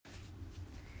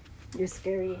Your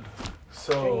scary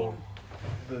So,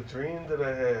 the dream that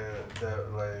I had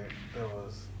that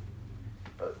was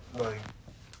like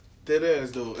dead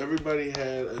ass though. Everybody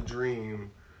had a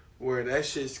dream where that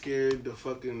shit scared the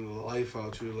fucking life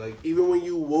out you. Like even when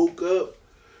you woke up,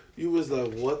 you was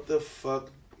like, what the fuck?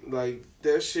 Like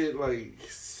that shit like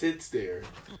sits there.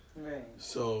 Right.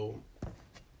 So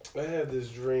I had this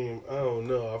dream. I don't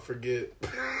know. I forget.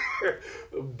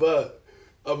 But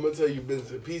I'm gonna tell you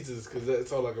bits and pieces because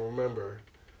that's all I can remember.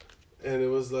 And it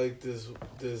was like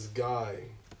this guy.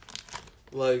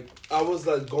 Like I was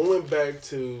like going back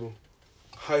to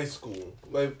high school.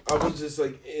 Like I was just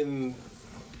like in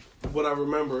what I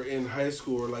remember in high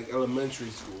school or like elementary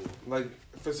school. Like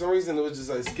for some reason it was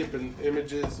just like skipping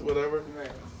images, whatever.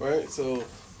 Right. So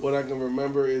what I can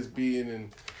remember is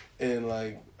being in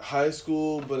like high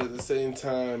school, but at the same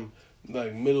time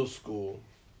like middle school.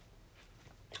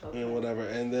 Okay. And whatever.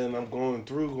 And then I'm going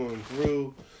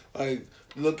through, like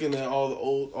looking at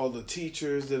all the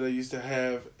teachers that I used to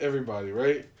have, everybody,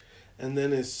 right? And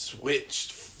then it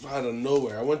switched out of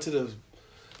nowhere. I went to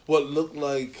what looked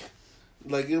like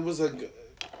it was like,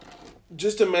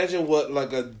 just imagine what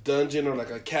like a dungeon or like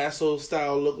a castle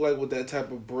style looked like with that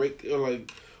type of brick, or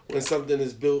like when something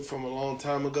is built from a long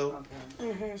time ago.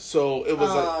 Okay. Mm-hmm. So it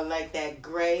was like that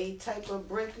gray type of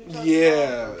brick you talking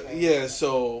about? Okay. Yeah,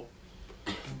 so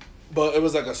but it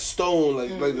was like a stone,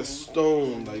 like the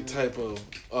stone like type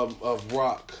of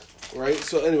rock, right?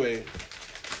 So anyway,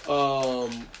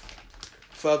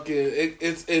 fucking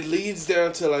it leads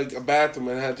down to like a bathroom,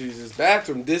 and I had to use this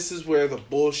bathroom. This is where the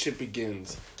bullshit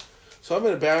begins. So I'm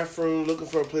in the bathroom looking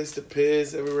for a place to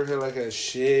piss. Everywhere here like had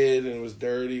shit and it was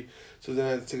dirty. So then I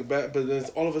had to take a bath. But then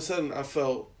all of a sudden I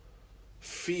felt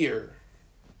fear.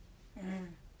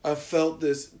 I felt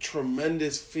this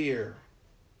tremendous fear.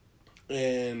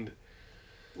 And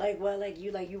like what? Like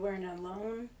you weren't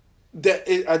alone? That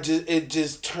it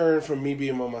just turned from me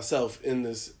being by myself in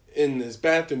this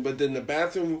bathroom. But then the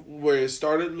bathroom where it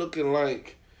started looking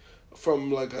like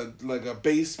from like a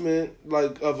basement,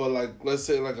 like of a like let's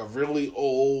say like a really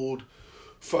old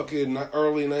fucking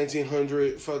early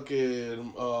 1900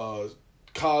 fucking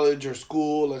college or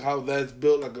school, like how that's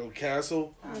built like a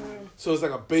castle. Mm-hmm. So it's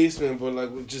like a basement, but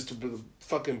like with just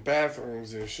fucking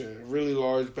bathrooms and shit, really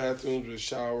large bathrooms with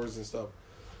showers and stuff.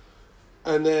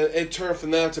 And then it turned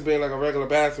from that to being like a regular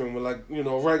bathroom with like, you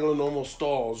know, regular normal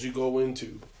stalls you go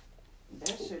into.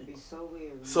 That should be so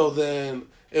weird. So then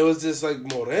it was just like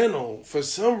Moreno, for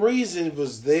some reason,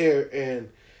 was there, and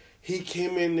he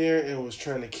came in there and was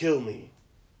trying to kill me.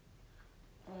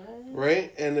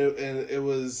 Right? And it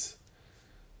was,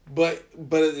 but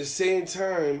at the same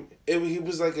time, he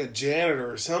was like a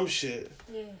janitor or some shit.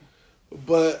 Yeah.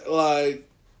 But like,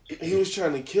 he was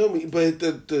trying to kill me. But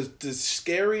the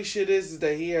scary shit is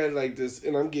that he had like this,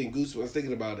 and I'm getting goosebumps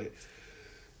thinking about it.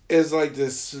 It's like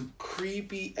this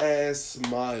creepy ass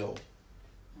smile.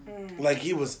 Like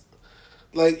he was,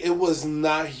 like it was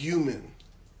not human.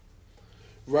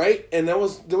 Right? And there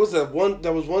was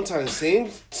one time, same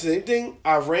thing.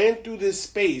 I ran through this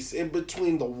space in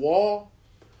between the wall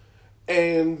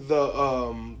and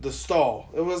the stall.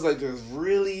 It was like this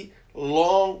really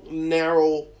long,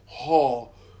 narrow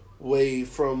hallway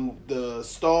from the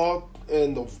stall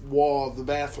and the wall of the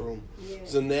bathroom. Yeah.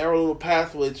 It's a narrow little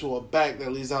pathway to a back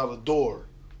that leads out a door.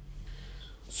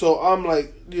 So I'm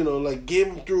like, you know, like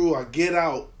getting through, I get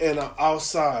out and I'm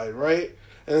outside, right?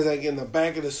 And it's like in the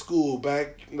back of the school,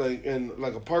 back like in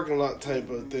like a parking lot type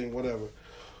of thing, whatever.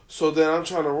 So then I'm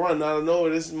trying to run. Out of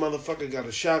nowhere, this motherfucker got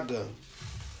a shotgun.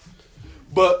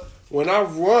 But when I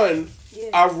run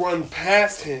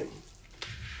past him.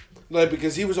 Like,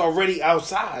 because he was already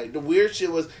outside. The weird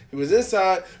shit was, he was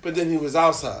inside, but then he was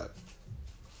outside.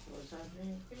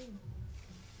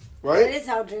 Right? That is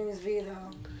how dreams be,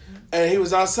 though. And he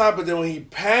was outside, but then when he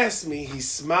passed me, he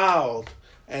smiled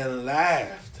and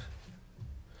laughed.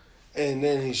 And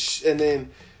then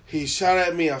he shot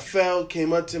at me. I fell,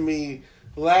 came up to me,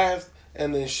 laughed,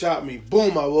 and then shot me.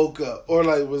 Boom, I woke up. Or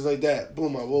like, it was like that.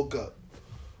 Boom, I woke up.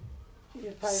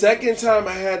 Second time,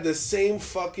 I had the same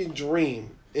fucking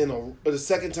dream. The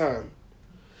second time,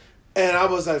 and I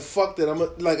was like, "Fuck that!"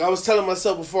 I was telling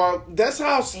myself before. That's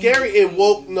how scary it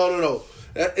woke. No.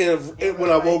 When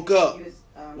I woke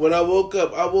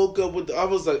up, I woke up with. I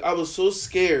was so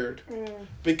scared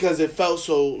because it felt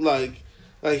so like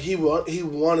he really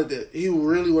wanted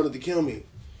to kill me.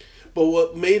 But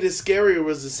what made it scarier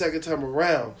was the second time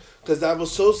around, because I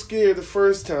was so scared the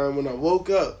first time when I woke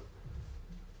up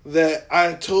that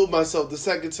I told myself the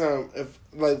second time,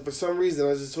 for some reason,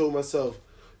 I just told myself,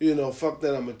 you know, fuck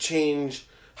that, I'm going to change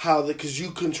because you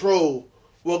control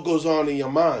what goes on in your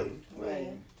mind.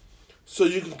 Right. so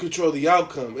you can control the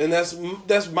outcome. And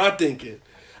that's my thinking.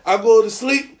 I go to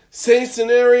sleep, same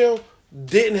scenario,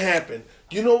 didn't happen.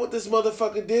 You know what this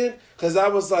motherfucker did? Because I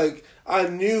was like, I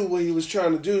knew what he was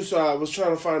trying to do, so I was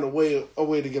trying to find a way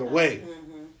to get away.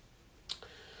 Mm-hmm.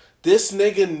 This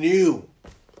nigga knew.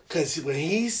 Because when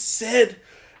he said,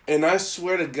 and I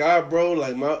swear to God, bro,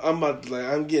 like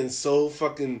I'm getting so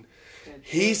fucking,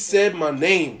 he said my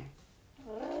name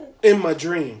in my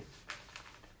dream.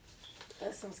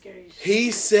 That's some scary shit.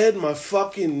 He said my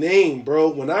fucking name, bro.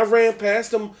 When I ran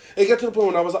past him, it got to the point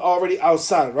when I was already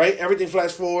outside, right? Everything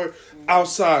flashed forward,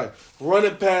 outside,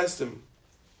 running past him.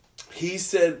 He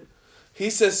said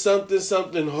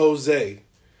something, Jose.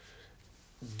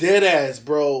 Dead ass,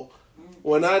 bro.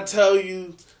 When I tell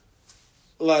you,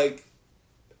 like,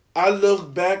 I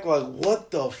look back like, what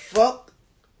the fuck?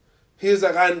 He was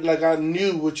like, I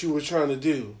knew what you were trying to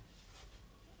do.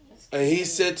 And he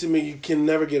said to me, you can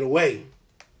never get away.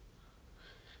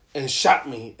 And shot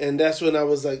me. And that's when I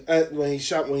was like, when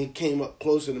he came up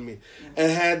closer to me.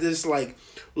 And had this like,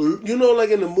 you know, like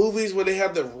in the movies where they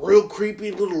have the real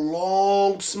creepy little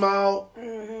long smile?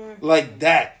 Mm-hmm. Like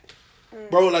that. Mm-hmm.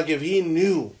 Bro, like if he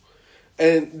knew.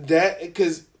 And that,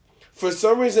 because for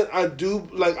some reason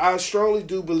I strongly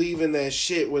do believe in that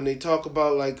shit when they talk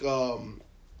about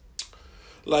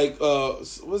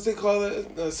what's they call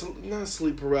it? Not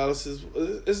sleep paralysis.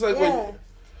 It's like when,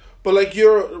 but like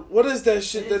what is that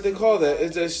shit that they call that?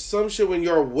 It's that some shit when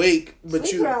you're awake, but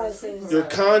sleep paralysis. You're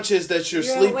conscious that you're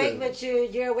sleeping. You're awake, but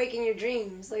you're awake in your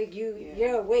dreams. Like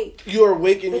you're awake. You're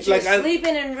awake, and but you're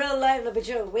sleeping in real life, but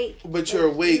you're awake. But you're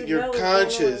awake. You're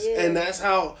conscious, and that's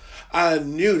how I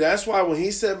knew. That's why when he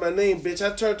said my name, bitch,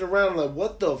 I turned around like,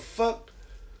 what the fuck?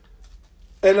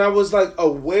 And I was like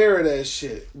aware of that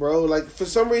shit, bro. Like for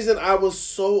some reason, I was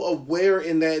so aware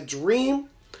in that dream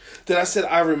that I said,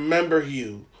 I remember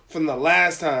you from the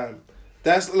last time.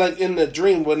 That's like in the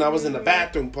dream when I was in the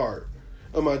bathroom part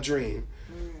of my dream.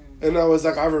 And I was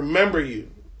like, I remember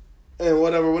you. And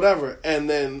whatever. And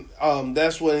then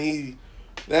that's when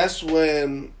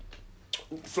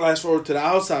flash forward to the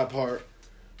outside part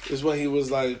is when he was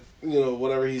like, you know,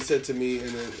 whatever he said to me,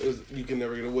 and it was, you can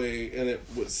never get away, and it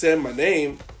said my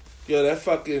name. Yo, that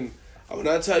fucking, when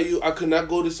I tell you, I could not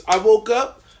go to, I woke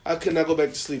up, I could not go back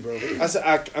to sleep, bro. I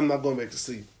said, I'm not going back to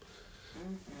sleep.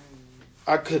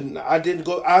 I couldn't, I didn't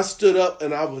go, I stood up,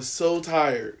 and I was so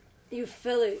tired. You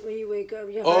feel it when you wake up.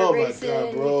 Your heart racing, my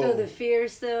God, bro. You feel the fear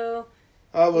still.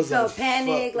 I was you felt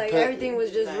panic, like everything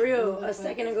was just real a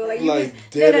second ago. Like you was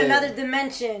in another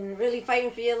dimension, really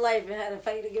fighting for your life and had to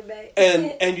fight to get back.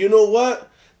 And you know what?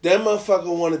 That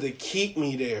motherfucker wanted to keep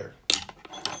me there.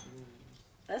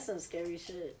 That's some scary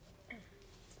shit.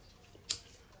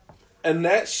 And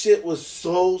that shit was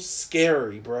so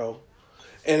scary, bro.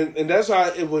 And that's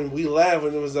why when we laughed,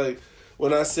 and it was like,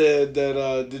 when I said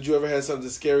that, did you ever have something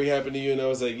scary happen to you? And I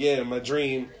was like, yeah, my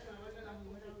dream.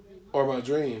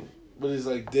 But he's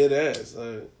like, dead ass.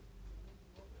 Like,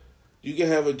 you can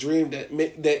have a dream that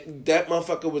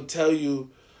motherfucker would tell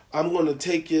you, I'm gonna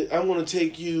take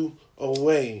you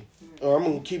away, or I'm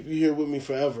gonna keep you here with me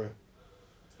forever.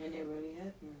 And it really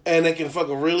happened. And it can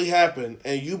fucking really happen,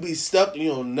 and you be stuck, and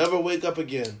you'll never wake up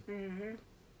again. Mm-hmm.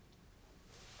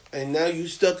 And now you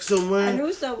stuck somewhere. I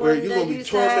knew someone where you're gonna be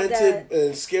tormented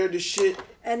and scared as shit.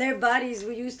 And their bodies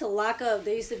we used to lock up.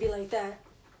 They used to be like that.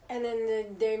 And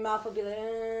then their mouth would be like,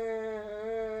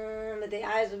 but their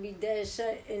eyes would be dead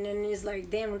shut. And then it's like,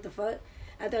 damn, what the fuck?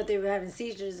 I thought they were having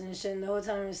seizures and shit. And the whole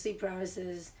time it was sleep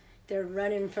paralysis. They're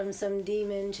running from some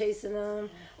demon chasing them.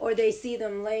 Or they see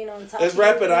them laying on top of them. It's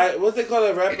rapid eye. What they call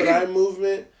it? Rapid eye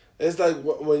movement. It's like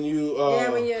when you...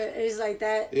 it's like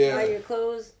that. Yeah. By your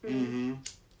clothes. Mm-hmm.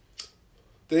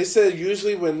 They said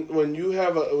usually when you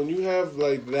have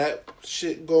like that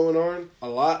shit going on a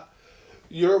lot,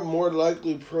 you're more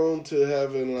likely prone to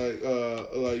having like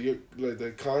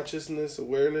the consciousness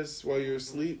awareness while you're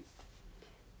asleep,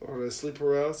 or the sleep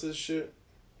paralysis shit.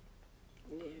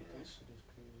 Yeah, that shit is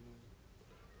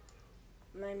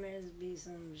crazy. Nightmares be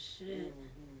some shit.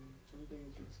 Some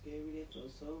things are scary. They feel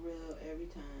so real every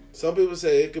time. Some people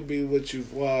say it could be what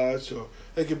you've watched, or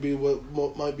it could be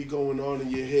what might be going on in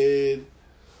your head.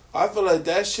 I feel like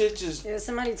that shit just... Yeah,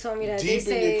 somebody told me that. Deep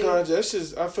in your conscience. That's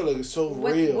just... I feel like it's so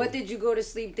real. What did you go to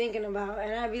sleep thinking about?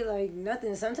 And I'd be like,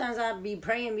 nothing. Sometimes I'd be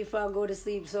praying before I go to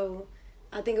sleep. So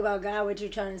I think about, God, what you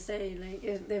trying to say. Like,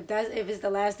 if it's the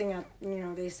last thing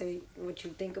they say, what you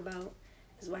think about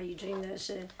is why you dream that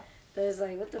shit. But it's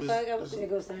like, what the fuck? It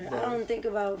goes there. I don't think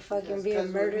about fucking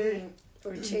being murdered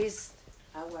or chased.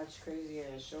 I watch crazy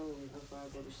ass shows before I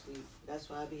go to sleep. That's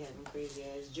why I be having crazy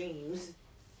ass dreams.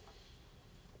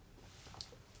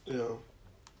 Yeah.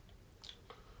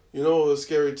 You know what was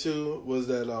scary too was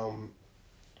that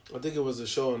I think it was a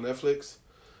show on Netflix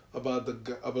about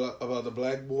the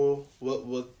black boy.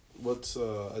 What's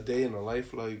a day in the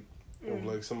life like of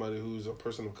like somebody who's a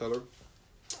person of color,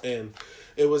 and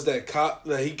it was that cop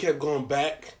that he kept going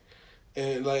back,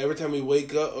 and like every time he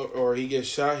wake up or he gets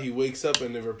shot, he wakes up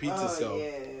and it repeats itself.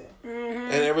 Yeah.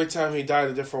 And every time he died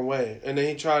a different way, and then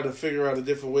he tried to figure out a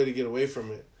different way to get away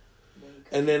from it.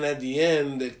 And then at the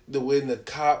end, the way the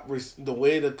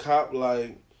cop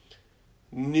like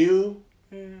knew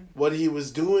what he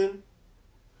was doing,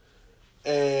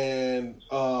 and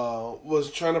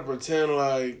was trying to pretend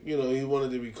like he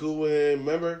wanted to be cool with him.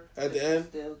 Remember at the end,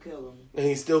 Still kill him, and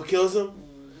he still kills him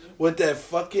with that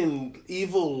fucking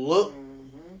evil look.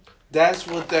 That's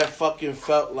what that fucking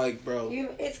felt like, bro.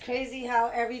 It's crazy how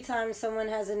every time someone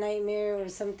has a nightmare or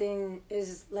something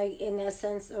is like in that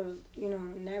sense of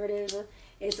narrative,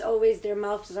 it's always their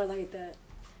mouths are like that.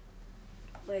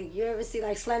 Like you ever see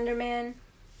like Slender Man?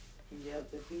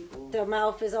 Yep, the people. The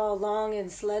mouth is all long and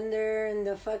slender, and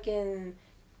the fucking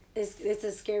it's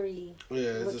a scary. Yeah,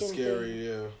 it's a scary. Thing.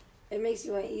 Yeah. It makes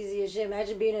you uneasy as shit.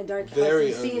 Imagine being in a dark house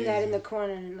Very and seeing that in the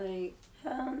corner, like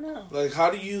hell no. Like how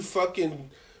do you fucking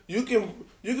you can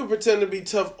pretend to be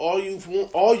tough all you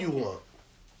want.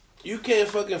 You can't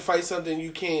fucking fight something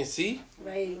you can't see.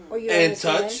 Right. Or you and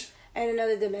touch. And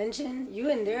another dimension. You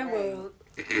in their world.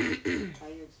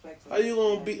 How you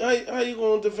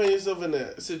gonna defend yourself in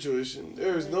that situation?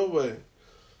 There is no way.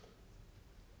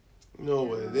 No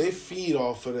way. They feed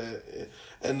off of that.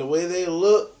 And the way they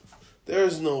look,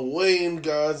 there's no way in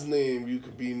God's name you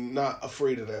could be not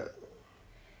afraid of that.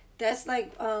 That's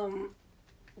like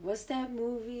what's that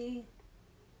movie?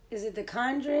 Is it The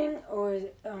Conjuring or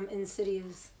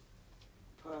Insidious?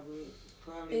 Probably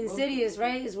Insidious,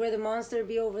 right? Is where the monster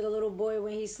be over the little boy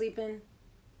when he's sleeping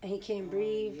and he can't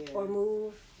breathe or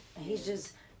move. And he's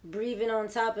just breathing on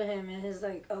top of him and he's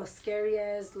like a scary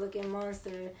ass looking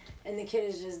monster and the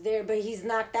kid is just there. But he's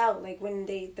knocked out. Like when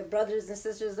the brothers and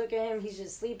sisters look at him, he's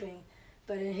just sleeping.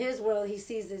 But in his world, he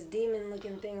sees this demon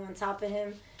looking thing on top of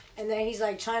him. And then he's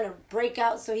like trying to break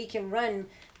out so he can run.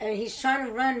 And he's trying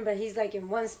to run, but he's like in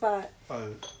one spot.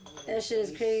 That shit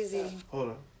is crazy. Hold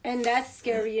on. And that's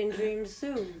scary in dreams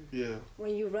too. Yeah.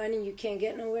 When you run and you can't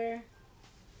get nowhere.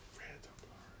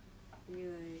 You're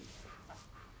like...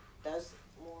 That's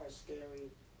more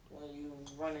scary when you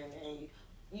running and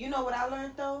you know what I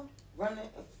learned though?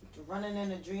 Running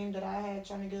in a dream that I had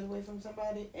trying to get away from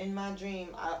somebody. In my dream,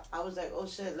 I was like, oh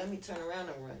shit, let me turn around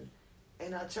and run.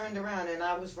 And I turned around and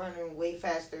I was running way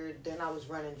faster than I was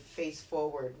running face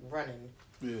forward running.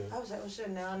 Yeah. I was like, oh shit,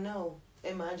 now I know.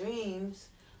 In my dreams,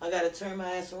 I gotta turn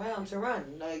my ass around to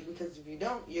run. Like, because if you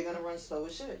don't, you're gonna run slow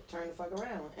as shit. Turn the fuck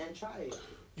around and try it.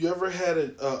 You ever had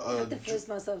I have to force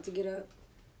myself to get up.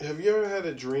 Have you ever had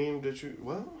a dream that you...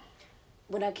 What?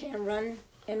 When I can't run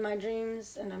in my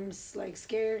dreams and I'm like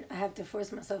scared, I have to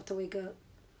force myself to wake up.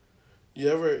 You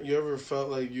ever felt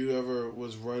like you ever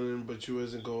was running but you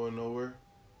wasn't going nowhere?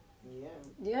 Yeah.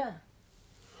 Yeah.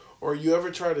 Or you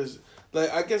ever try to...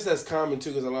 Like, I guess that's common too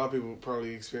because a lot of people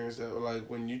probably experience that. Like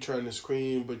when you're trying to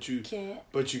scream but you can't.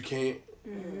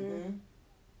 Mm-hmm.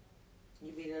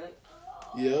 You be there like...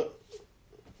 Yep.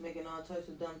 Making all types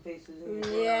of dumb faces.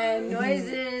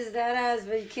 Noises, that ass,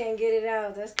 but you can't get it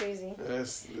out. That's crazy.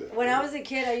 When I was a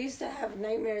kid, I used to have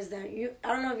nightmares that I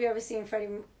don't know if you ever seen Freddy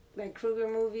Krueger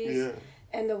movies. Yeah.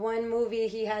 And the one movie,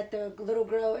 he had the little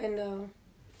girl in the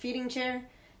feeding chair,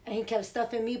 and he kept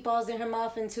stuffing meatballs in her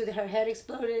mouth until her head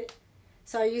exploded.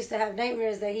 So I used to have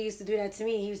nightmares that he used to do that to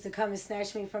me. He used to come and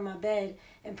snatch me from my bed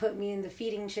and put me in the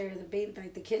feeding chair,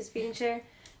 the kid's feeding chair,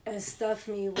 and stuff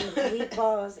me with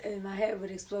meatballs, and my head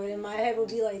would explode, and my head would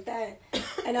be like that,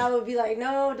 and I would be like,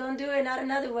 no, don't do it, not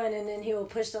another one, and then he would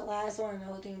push the last one, and the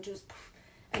whole thing just,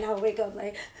 and I would wake up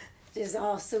like, just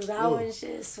all sued out and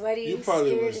shit, sweaty,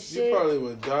 scared as shit. You probably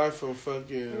would die from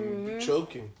fucking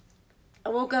choking. I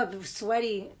woke up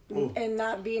sweaty and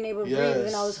not being able to breathe,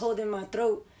 and I was holding my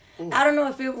throat. I don't know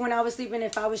if when I was sleeping,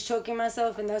 if I was choking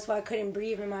myself, and that's why I couldn't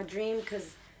breathe in my dream,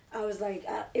 because I was like,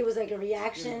 it was like a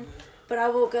reaction. But I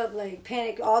woke up like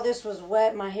panicked. All this was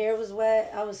wet. My hair was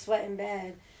wet. I was sweating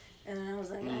bad. And I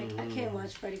was like, I can't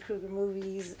watch Freddy Krueger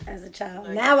movies as a child.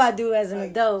 Now I do as an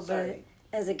adult. But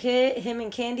as a kid, him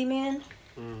and Candyman,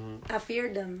 I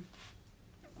feared them.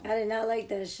 I did not like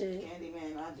that shit.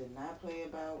 Candyman, I did not play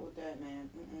about with that, man.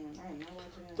 I ain't not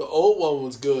watching that. The old one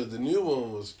was good. The new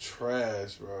one was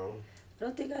trash, bro. I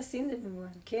don't think I've seen the new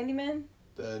one. Candyman?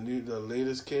 The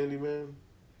latest Candyman?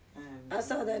 I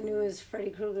saw that newest Freddy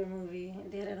Krueger movie.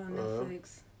 They had it on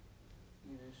Netflix.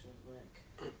 Yeah, that shit whack.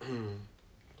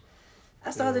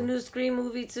 I saw the new Scream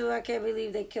movie too. I can't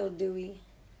believe they killed Dewey.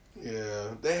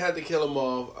 Yeah, they had to kill him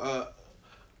off.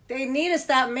 They need to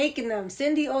stop making them.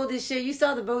 Cindy old as shit. You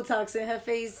saw the Botox in her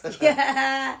face.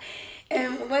 Yeah.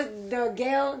 And what's the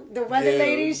weather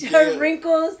lady, her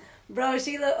wrinkles. Bro,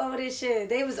 she look old as shit.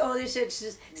 They was old as shit,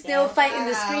 just still fighting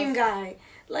the Scream guy.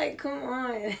 Like, come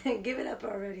on. Give it up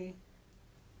already.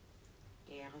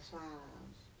 Yeah, that's why.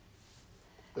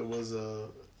 It was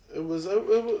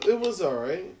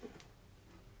alright.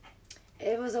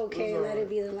 It was okay. Let it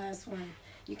be the last one.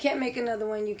 You can't make another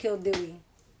one. You killed Dewey.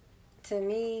 To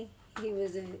me, he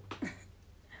was it.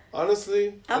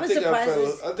 Honestly, I think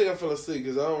I fell asleep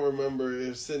because I don't remember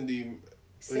if Cindy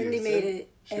made it,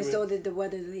 and so did the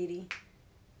weather lady.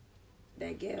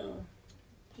 That girl.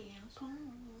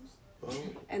 Oh.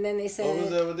 And then they said, what was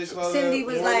that? What they call Cindy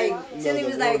that?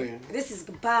 was like, "This is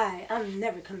goodbye. I'm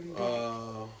never coming back."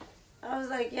 I was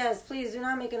like, "Yes, please do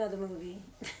not make another movie."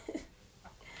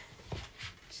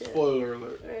 Spoiler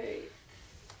alert. Right.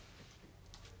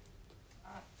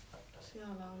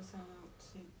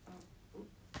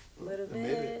 A little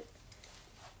bit.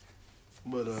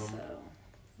 But so,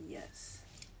 yes.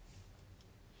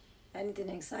 Anything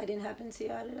exciting happened to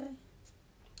y'all today?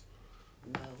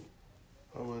 No.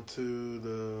 I went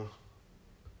to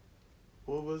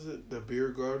what was it? The beer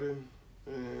garden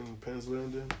in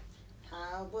Pennsylvania.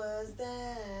 How was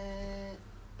that?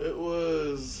 It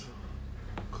was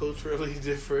culturally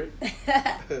different.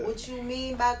 What you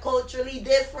mean by culturally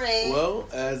different? Well,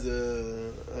 as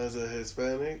a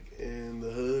Hispanic in the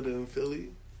hood in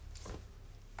Philly,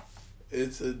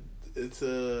 it's a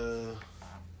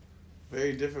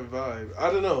very different vibe.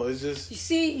 I don't know. It's just, you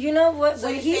see. You know what? So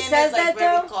when you he saying says that's, like, that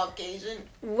very though, Caucasian?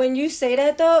 when you say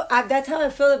that though, that's how I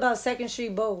feel about Second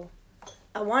Street Bowl.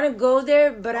 I want to go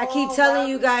there, but I keep telling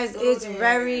you guys it's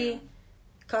very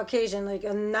Caucasian. Like,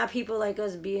 not people like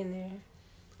us being there.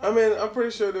 I mean, I'm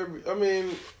pretty sure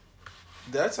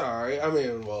that's alright. I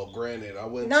mean, well, granted,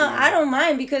 I don't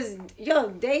mind because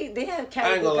they have character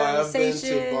I ain't gonna lie, I've been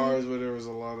conversation. to bars where there was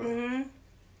a lot of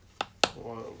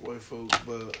white folks,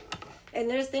 but and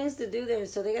there's things to do there.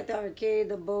 So they got the arcade,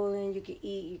 the bowling. You can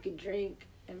eat, you can drink,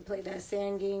 and play that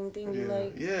sand game thing you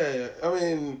like. Yeah. I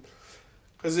mean,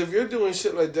 because if you're doing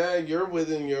shit like that, you're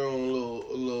within your own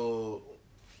little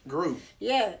group.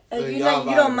 Yeah, and you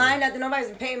don't mind that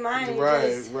nobody's paying mine.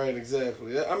 Right,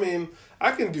 exactly. I mean,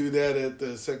 I can do that at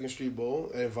the Second Street Bowl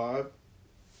and vibe.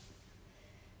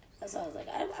 That's why I was like,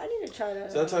 I need to try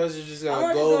that. Sometimes you just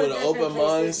gotta go with an open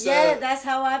mindset. Yeah, that's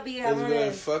how I be. And be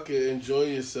like, fuck it, enjoy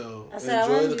yourself.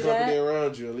 Enjoy the company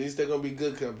around you. At least they're gonna be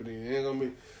good company. They ain't gonna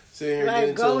be sitting here getting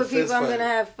into a fist fight. Go with people I'm gonna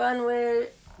have fun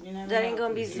with. That ain't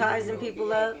gonna be sizing sizing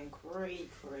people up. Cray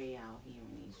out here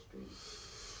in these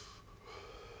streets.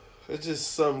 It's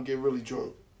just some get really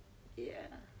drunk. Yeah.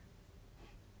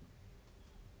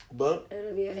 But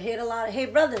it'll be a lot of hey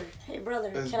brother.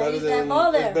 It's Can I use that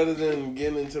ball there? It's better than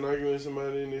getting into an argument with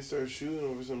somebody and they start shooting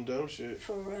over some dumb shit.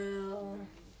 For real.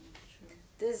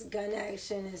 This gun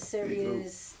action is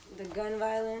serious. The gun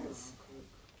violence.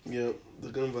 Yep, the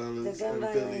gun violence. The gun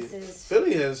violence is...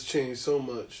 Philly has changed so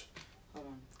much.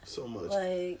 So much.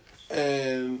 Like...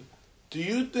 And do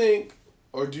you think,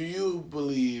 or do you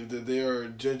believe that they are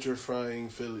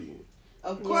gentrifying Philly?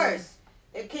 Of course.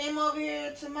 It came over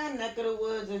here to my neck of the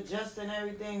woods, adjusting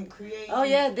everything, creating... Oh,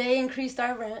 yeah, they increased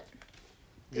our rent.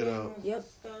 Get out. Yep,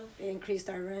 they increased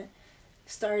our rent.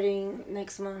 Starting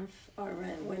next month, our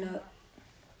rent went up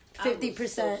 50%. I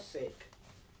was so sick.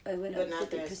 It went but up 50%.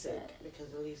 Not that sick,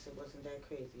 because at least it wasn't that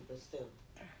crazy, but still.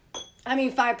 I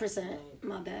mean, 5%.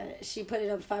 My bad. She put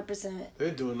it up 5%. They're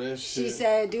doing that shit. She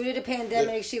said due to the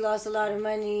pandemic, she lost a lot of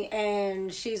money,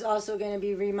 and she's also going to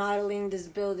be remodeling this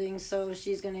building, so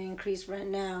she's going to increase rent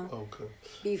now. Okay.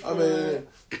 Before. I mean,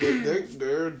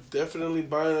 they're definitely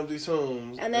buying up these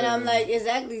homes. And then I'm like,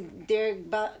 exactly,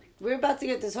 we're about to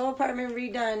get this whole apartment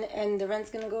redone, and the rent's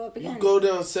going to go up again. You go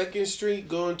down 2nd Street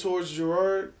going towards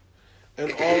Girard,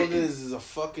 and all it is a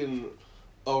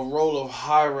row of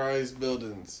high-rise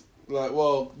buildings. Like,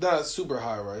 well, not super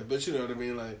high-rise, but you know what I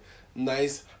mean? Like,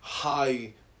 nice,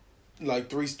 high, like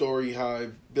 3-story high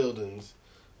buildings.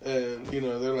 And, you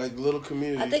know, they're like little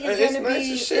communities. I think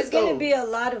it's going to be a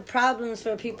lot of problems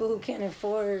for people who can't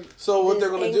afford. So what they're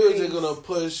going to do is they're going to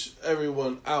push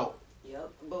everyone out.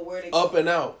 Yep, but where they up and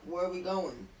out. Where are we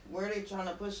going? Where are they trying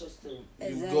to push us to?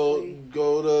 Exactly. You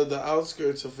go to the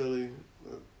outskirts of Philly.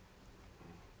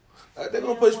 They're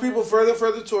going to push people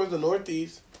further towards the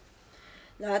northeast.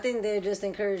 No, I think they're just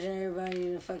encouraging everybody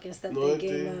to fucking step their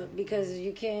game up, because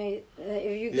you can't.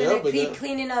 If you're gonna keep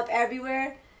cleaning up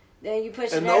everywhere, then you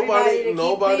pushing everybody to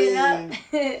keep cleaning up.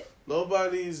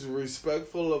 Nobody's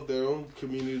respectful of their own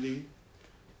community.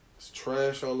 It's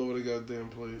trash all over the goddamn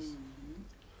place.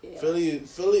 Yeah.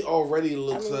 Philly already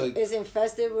looks like it's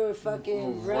infested with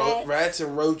fucking rats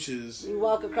and roaches. You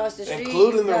walk across the street,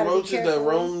 including the roaches that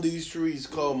roam these streets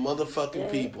called motherfucking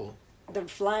people. The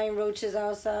flying roaches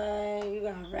outside. You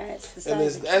got rats. And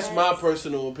that's my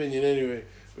personal opinion anyway.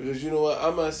 Because you know what,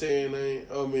 I'm not saying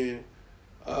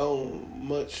I don't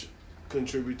much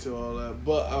contribute to all that,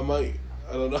 but I might.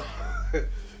 I don't know.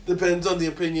 Depends on the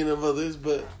opinion of others,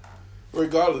 but.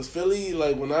 Regardless, Philly,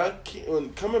 like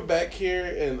when coming back here,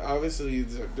 and obviously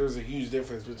there's a huge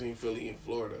difference between Philly and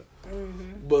Florida,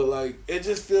 but like it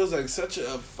just feels like such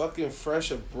a fucking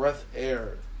fresh of breath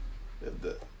air,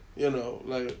 you know,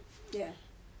 like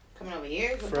coming over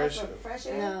here, fresh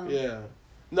air. No. Yeah,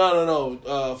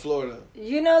 no, Florida.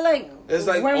 You know, like it's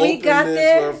like when we got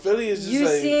there, where Philly is just you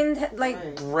seen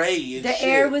like gray. And the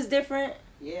air was different.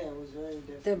 Yeah, it was very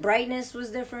different. The brightness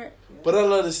was different. But I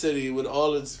love the city with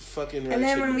all its fucking. And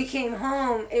then when we came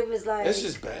home, it was like it's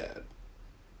just bad.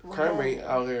 Crime rate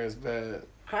out here is bad.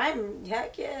 Crime,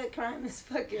 heck yeah, crime is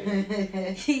fucking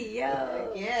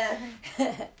yo. Yeah.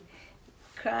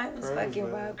 Crime is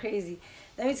fucking wild, crazy.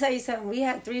 Let me tell you something. We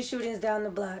had 3 shootings down the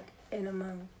block in a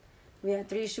month. We had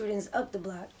 3 shootings up the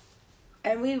block,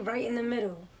 and we right in the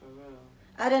middle.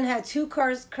 I done had 2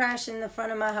 cars crash in the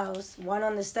front of my house. One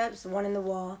on the steps, one in the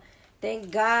wall.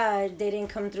 Thank God they didn't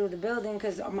come through the building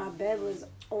because my bed was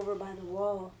over by the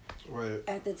wall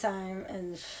at the time,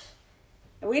 and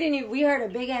we heard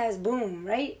a big ass boom,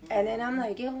 right? And then I'm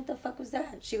like, yo, what the fuck was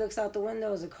that? She looks out the window,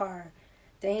 it was a car.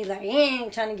 Then he's like,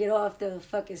 trying to get off the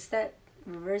fucking step,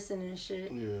 reversing and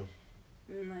shit. Yeah.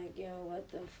 I'm like, yo, what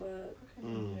the fuck?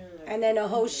 And then a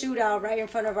whole shootout right in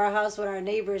front of our house with our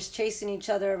neighbors chasing each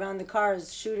other around the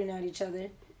cars, shooting at each other.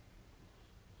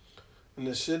 And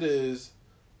the shit is,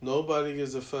 nobody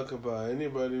gives a fuck about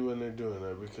anybody when they're doing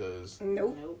that because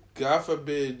God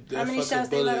forbid that how many fucking shots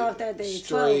they let off that day?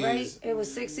 12, right? It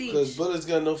was 6 each. Because bullets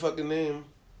got no fucking name.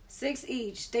 6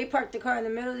 each. They parked the car in the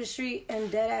middle of the street and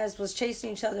deadass was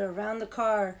chasing each other around the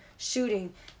car,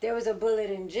 shooting. There was a bullet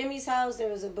in Jimmy's house. There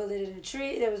was a bullet in a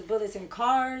tree. There was bullets in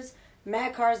cars.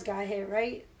 Mad cars got hit,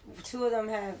 right? 2 of them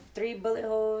have 3 bullet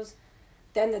holes.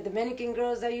 Then the Dominican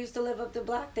girls that used to live up the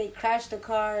block, they crashed the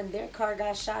car and their car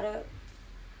got shot up.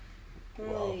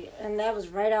 Wow. And that was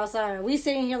right outside. We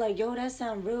sitting here like, yo, that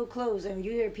sound real close. And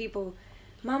you hear people,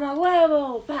 mama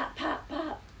huevo, pop, pop,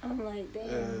 pop. I'm like, damn.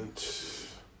 And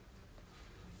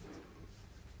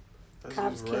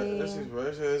cops came. That's his right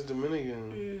ass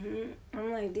Dominican.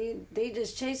 I'm like, they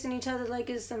just chasing each other like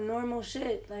it's some normal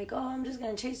shit. Like, oh, I'm just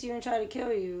going to chase you and try to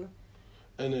kill you.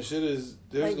 And the shit is,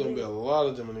 there's going to be a lot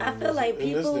of Dominicans. I feel like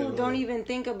people don't even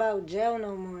think about jail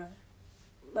no more.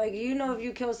 Like, you know, if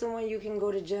you kill someone, you can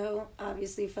go to jail,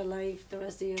 obviously, for life, the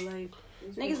rest of your life.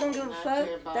 Niggas don't give a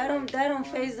fuck. That don't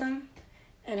faze them.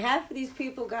 And half of these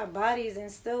people got bodies and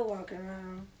still walking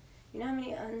around. You know how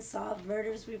many unsolved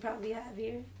murders we probably have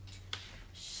here?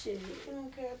 Shit. They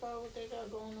don't care about what they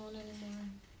got going on anymore.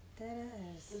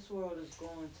 That is. This world is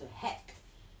going to heck.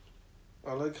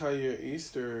 I like how your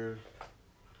Easter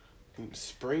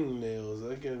spring nails,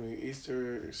 that gives me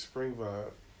Easter spring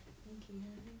vibe. Thank you.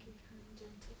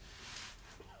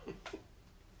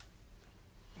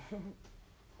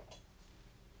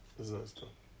 It's nice though.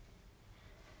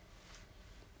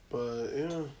 But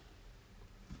yeah,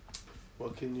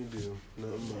 what can you do? Not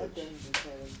much.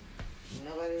 Because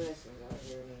nobody listens out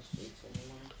here in the streets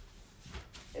anymore.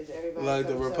 Is everybody like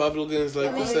the Republicans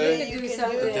like to say?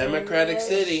 The Democratic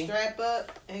city. Strap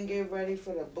up and get ready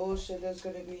for the bullshit that's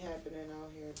going to be happening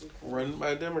out here. Run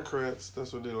by Democrats.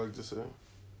 That's what they like to say.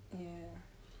 Yeah.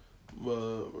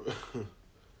 But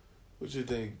what you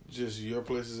think? Just your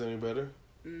place is any better?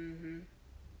 Mm-hmm.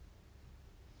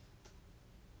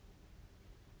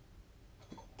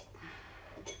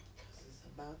 It's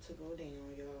about to go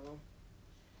down, y'all.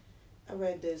 I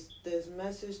read this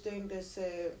message thing that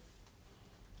said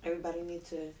everybody need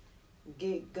to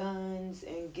get guns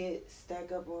and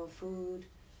stack up on food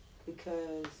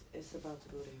because it's about to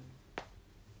go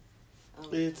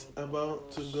down. It's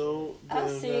about to go down.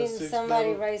 I've seen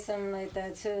somebody write something like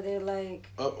that too. They're like,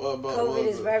 COVID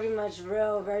is very much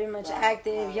real, very much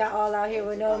active. Y'all all out here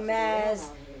with no masks,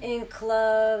 in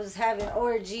clubs, having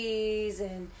orgies,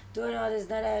 and doing all this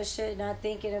nut ass shit, not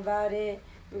thinking about it.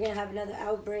 We're gonna have another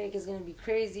outbreak. It's gonna be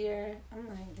crazier. I'm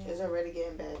like, damn. It's already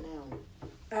getting bad now.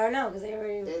 I don't know, because they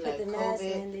already put like, the mask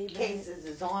in. COVID cases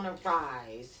is on a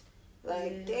rise.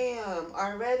 Like, damn,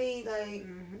 already, like,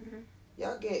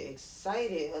 y'all get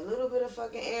excited. A little bit of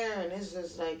fucking air, and it's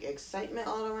just, like, excitement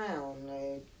all around.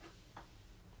 Like,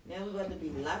 Now we about to be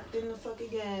locked in the fuck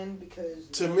again because.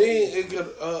 To me, it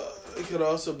could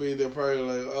also be they're probably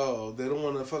like, oh, they don't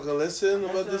want to fucking listen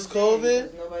about this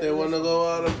COVID. They want to go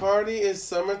out and party. It's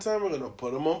summertime. We're gonna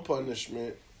put them on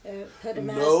punishment. Put a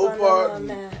mask No on party.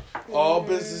 that. All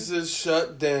businesses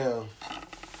shut down.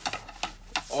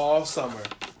 All summer.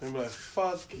 They're like,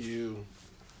 fuck you.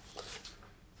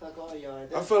 Fuck all y'all.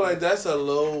 I feel like that's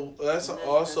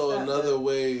also another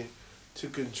way to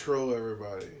control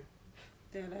everybody.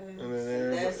 And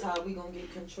then that's how we gonna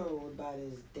get controlled by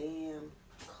this damn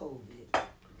COVID.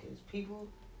 Because people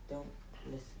don't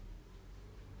listen.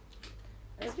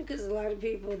 That's because a lot of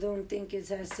people don't think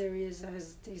it's as serious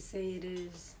as they say it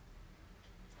is.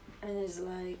 And it's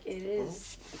like, it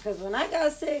is. Because when I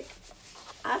got sick,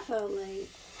 I felt like,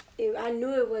 I knew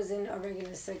it wasn't a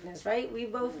regular sickness, right? We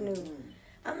both knew.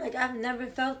 I'm like, I've never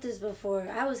felt this before.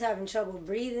 I was having trouble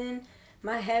breathing.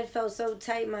 My head felt so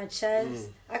tight, my chest.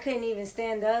 I couldn't even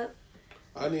stand up.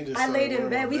 I laid in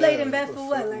bed. We laid in bed for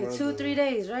what, like 2-3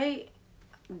 days, right?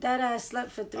 That I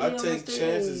slept for I take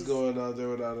chances going out there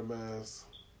without a mask.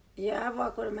 Yeah, I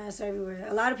walk with a mask everywhere.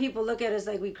 A lot of people look at us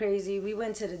like we crazy. We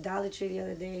went to the Dollar Tree the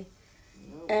other day,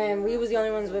 and we was the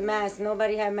only ones with masks.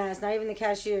 Nobody had masks, not even the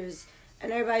cashiers.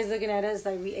 And everybody's looking at us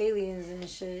like we aliens and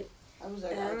shit. I was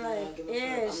like, I'm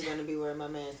gonna be wearing my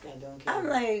mask. I don't care. I'm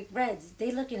like, Reds,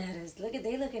 they looking at us.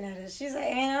 They looking at us. She's like,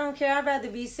 I don't care. I'd rather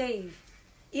be safe.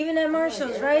 Even at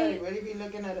Marshall's, right? Really be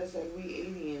looking at us like we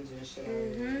aliens and shit.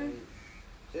 Like,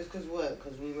 just cause what?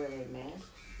 Cause we wear a mask.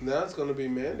 Now it's gonna be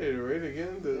mandated, right?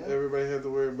 Again, everybody had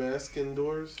to wear a mask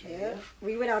indoors. Yeah.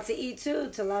 We went out to eat too,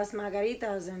 to Las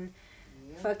Margaritas, and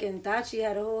fucking Tachi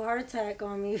had a whole heart attack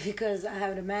on me because I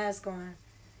had a mask on.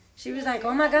 She was like,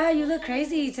 oh my God, you look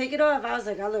crazy. Take it off. I was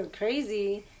like, I look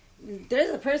crazy. There's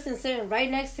a person sitting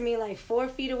right next to me, like 4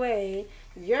 feet away.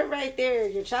 You're right there.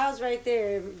 Your child's right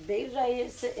there. Babe's right here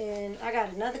sitting. I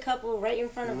got another couple right in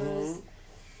front of us.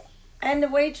 And the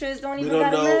waitress don't even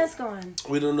got a mask on.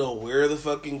 We don't know where the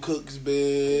fucking cook's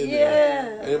been.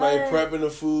 Yeah. Anybody prepping the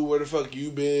food, where the fuck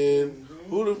you been.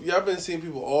 Y'all been seeing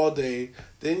people all day.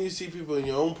 Then you see people in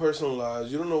your own personal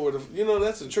lives. You don't know where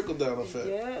that's a trickle down effect.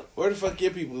 Yep. Where the fuck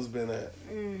your people's been at?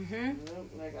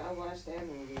 Like I watched that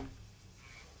movie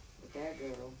with that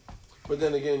girl. But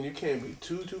then again, you can't be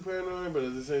too paranoid. But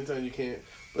at the same time, you can't.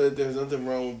 But there's nothing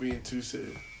wrong with being too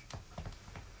sick.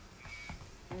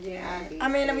 Yeah, I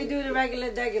mean, if we do the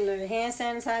regular hand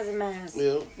sanitizer mask.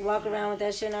 Yep. We walk around with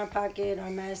that shit in our pocket. Our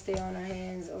mask stay on our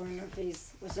hands or in our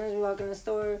face. As soon as we walk in the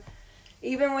store.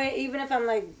 Even if I'm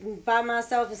like by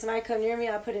myself and somebody come near me,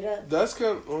 I put it up. That's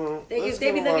kind of. They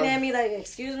be looking at me like,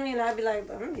 "Excuse me," and I'd be like,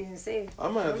 "I'm being safe." I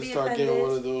might have to start getting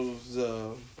one of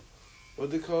those.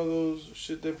 What they call those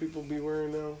shit that people be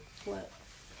wearing now? What?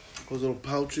 Those little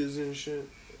pouches and shit.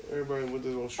 Everybody with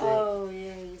their little strap. Oh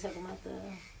yeah, you talking about the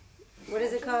what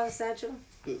is it called? Satchel.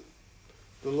 The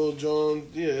little John.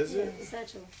 Yeah, is it? The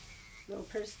satchel. Little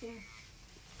purse thing.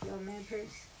 Little man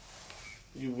purse.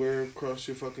 You wear across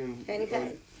your fucking fanny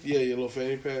pack. Yeah, your little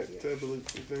fanny pack type of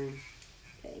thing.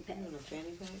 Fanny pack.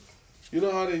 Fanny pack. You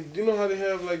know how they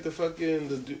have like the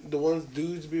fucking the ones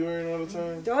dudes be wearing all the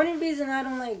time. The only reason I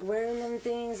don't like wearing them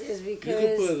things is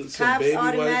because cops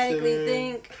automatically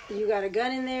think you got a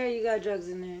gun in there, you got drugs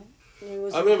in there.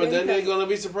 I mean, but then they're gonna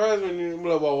be surprised when you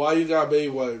like, well, why you got baby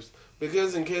wipes?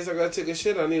 Because in case I gotta take a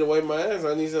shit, I need to wipe my ass.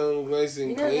 I need something nice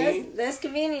and clean. That's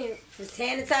convenient. For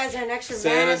sanitizer and extra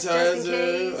mask.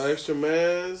 Sanitizer, extra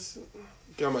mask.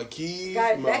 Got my keys.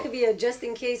 That could be a just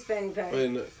in case fanny pack.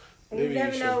 Wait, you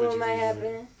never know what might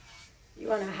happen.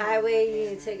 You on a highway, you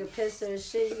need to take a piss or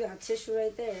shit. You got tissue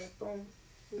right there. Boom.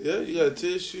 Yeah, you got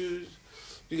tissues.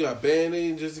 You got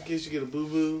Band-Aid just in case you get a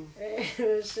boo-boo.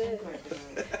 Shit.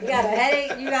 You got a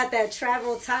headache. You got that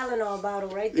travel Tylenol bottle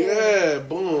right there. Yeah,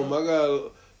 boom. I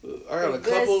got a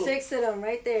couple. 6 of them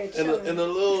right there. In a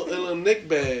little Nick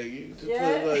bag. You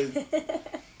just put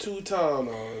like 2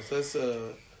 Tylenols. That's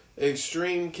a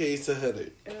extreme case of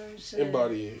headache and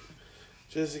body ache.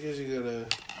 Just in case you gotta.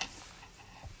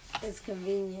 It's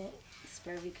convenient. It's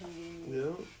very convenient.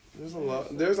 Yeah.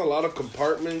 There's a lot of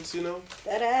compartments, you know.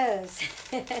 That is.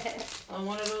 On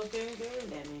one of those things, there's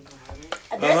that many compartments.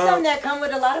 There's some that come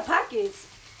with a lot of pockets.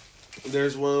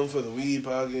 There's one for the weed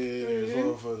pocket. There's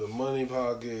one for the money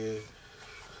pocket.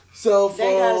 Cell phone.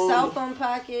 They got a cell phone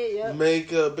pocket. Yep.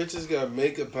 Makeup. Bitches got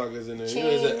makeup pockets in there.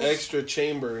 There's an extra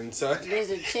chamber inside.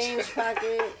 There's a change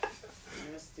pocket.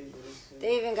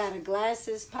 They even got a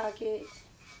glasses pocket.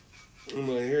 I'm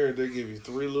like, here they give you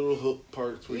 3 little hook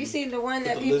parts. You seen the one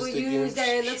that people use that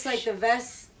it looks like the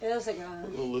vest? It looks like a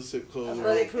ballistic clothes. A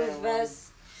bulletproof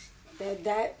vest.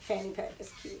 That fanny pack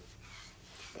is cute.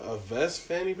 A vest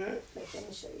fanny pack? Let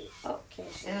me show you. Oh,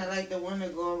 can't show you. And I like the one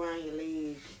that go around your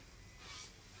leg.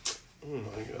 Oh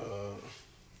my god.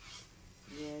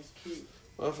 Yeah, it's cute.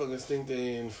 Motherfuckers think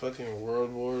they in fucking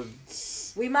World War.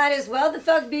 We might as well the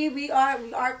fuck be.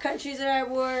 Our countries are at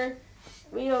war.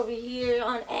 We over here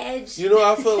on edge. You know,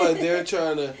 I feel like they're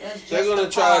trying to. They're gonna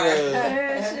try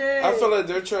to. I feel like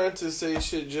they're trying to say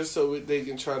shit just so they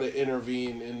can try to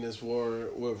intervene in this war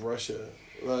with Russia.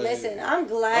 Like, listen, I'm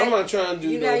glad I'm not trying to do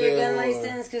you no got your damn gun war.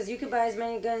 license because you can buy as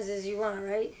many guns as you want,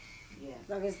 right? Yeah. As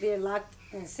long as they're locked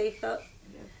and safe up.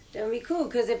 That'll be cool,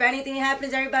 because if anything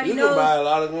happens, everybody You knows. can buy a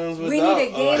lot of guns We without. need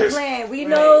a game plan. We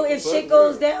know if shit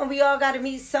goes down, we all got to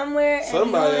meet somewhere and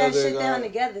Somebody hold that out there shit down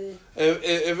together.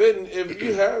 If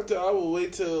you have to, I will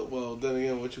wait till. Well, then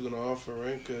again, what you gonna offer,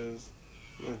 right? Because,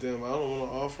 damn, I don't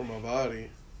want to offer my body.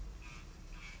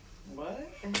 What?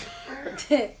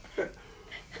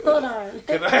 Hold on.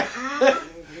 Can I?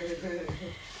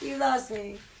 You lost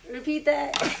me. Repeat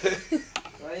that.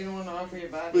 Why you don't want to offer your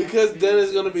body? Because then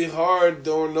it's gonna be hard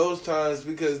during those times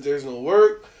because there's no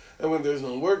work, and when there's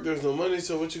no work, there's no money.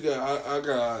 So what you got? I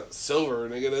got silver,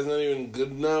 nigga. That's not even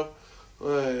good enough.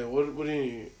 Like, what do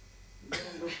you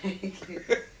need?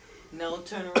 No,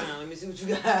 turn around. Let me see what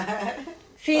you got.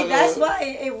 See, that's why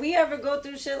if we ever go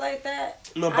through shit like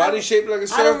that, My body shaped like a I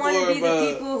surfboard, don't want to be but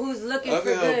the people who's looking for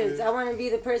goods. I want to be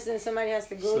the person somebody has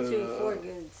to go to for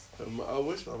goods. I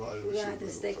wish my body was We shaped have to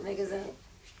like stick a niggas up.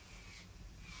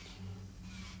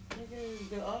 Niggas,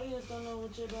 the audience don't know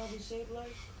what your body's shaped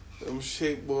like. I'm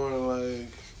shaped more like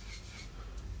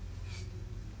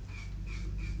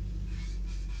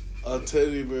a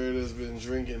teddy bear that's been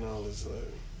drinking all his life.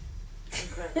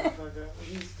 Crack the fuck up.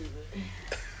 You stupid.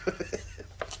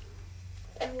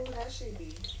 Oh, that should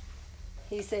be.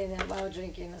 He's saying that while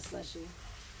drinking a slushy.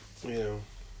 Yeah.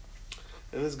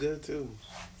 And it's good too.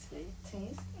 See?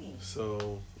 Tasty.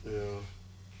 So, yeah.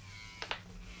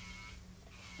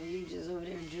 And you just over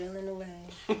there drilling away.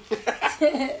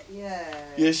 Yeah.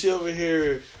 Yeah, she over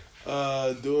here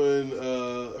doing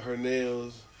her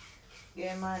nails.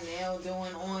 Getting my nail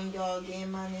doing on, y'all. Getting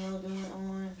my nail doing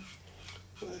on.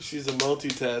 She's a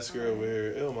multitasker over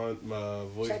here. Oh, my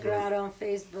voice. Check her out on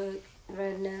Facebook.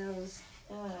 Red Nails.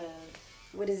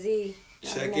 With a Z.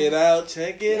 Check it out.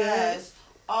 Check it out. Yes.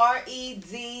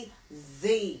 REDZ.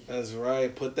 That's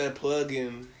right. Put that plug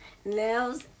in.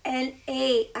 Nails, NAILZ,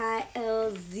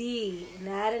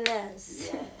 not an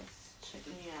S. Yes. Check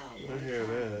me out. I hear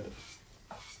that.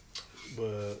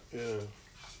 But, yeah.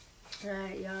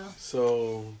 Alright, y'all.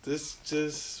 So,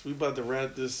 we about to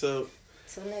wrap this up.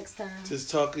 Till next time.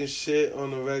 Just talking shit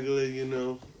on the regular, you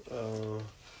know.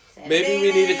 Maybe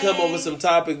we need to come up with some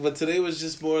topic, but today was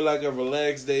just more like a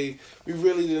relaxed day. We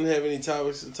really didn't have any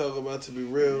topics to talk about, to be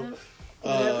real.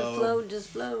 Whatever flowed, just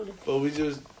flowed. But we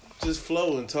just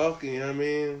flow and talking, you know what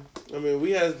I mean?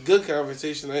 We had good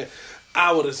conversation.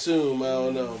 I would assume, I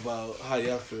don't know about how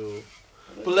y'all feel.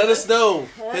 But let us know.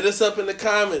 Hit us up in the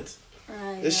comments.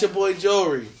 It's your boy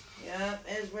Jory. Yep,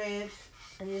 it's Red.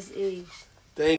 And it's E.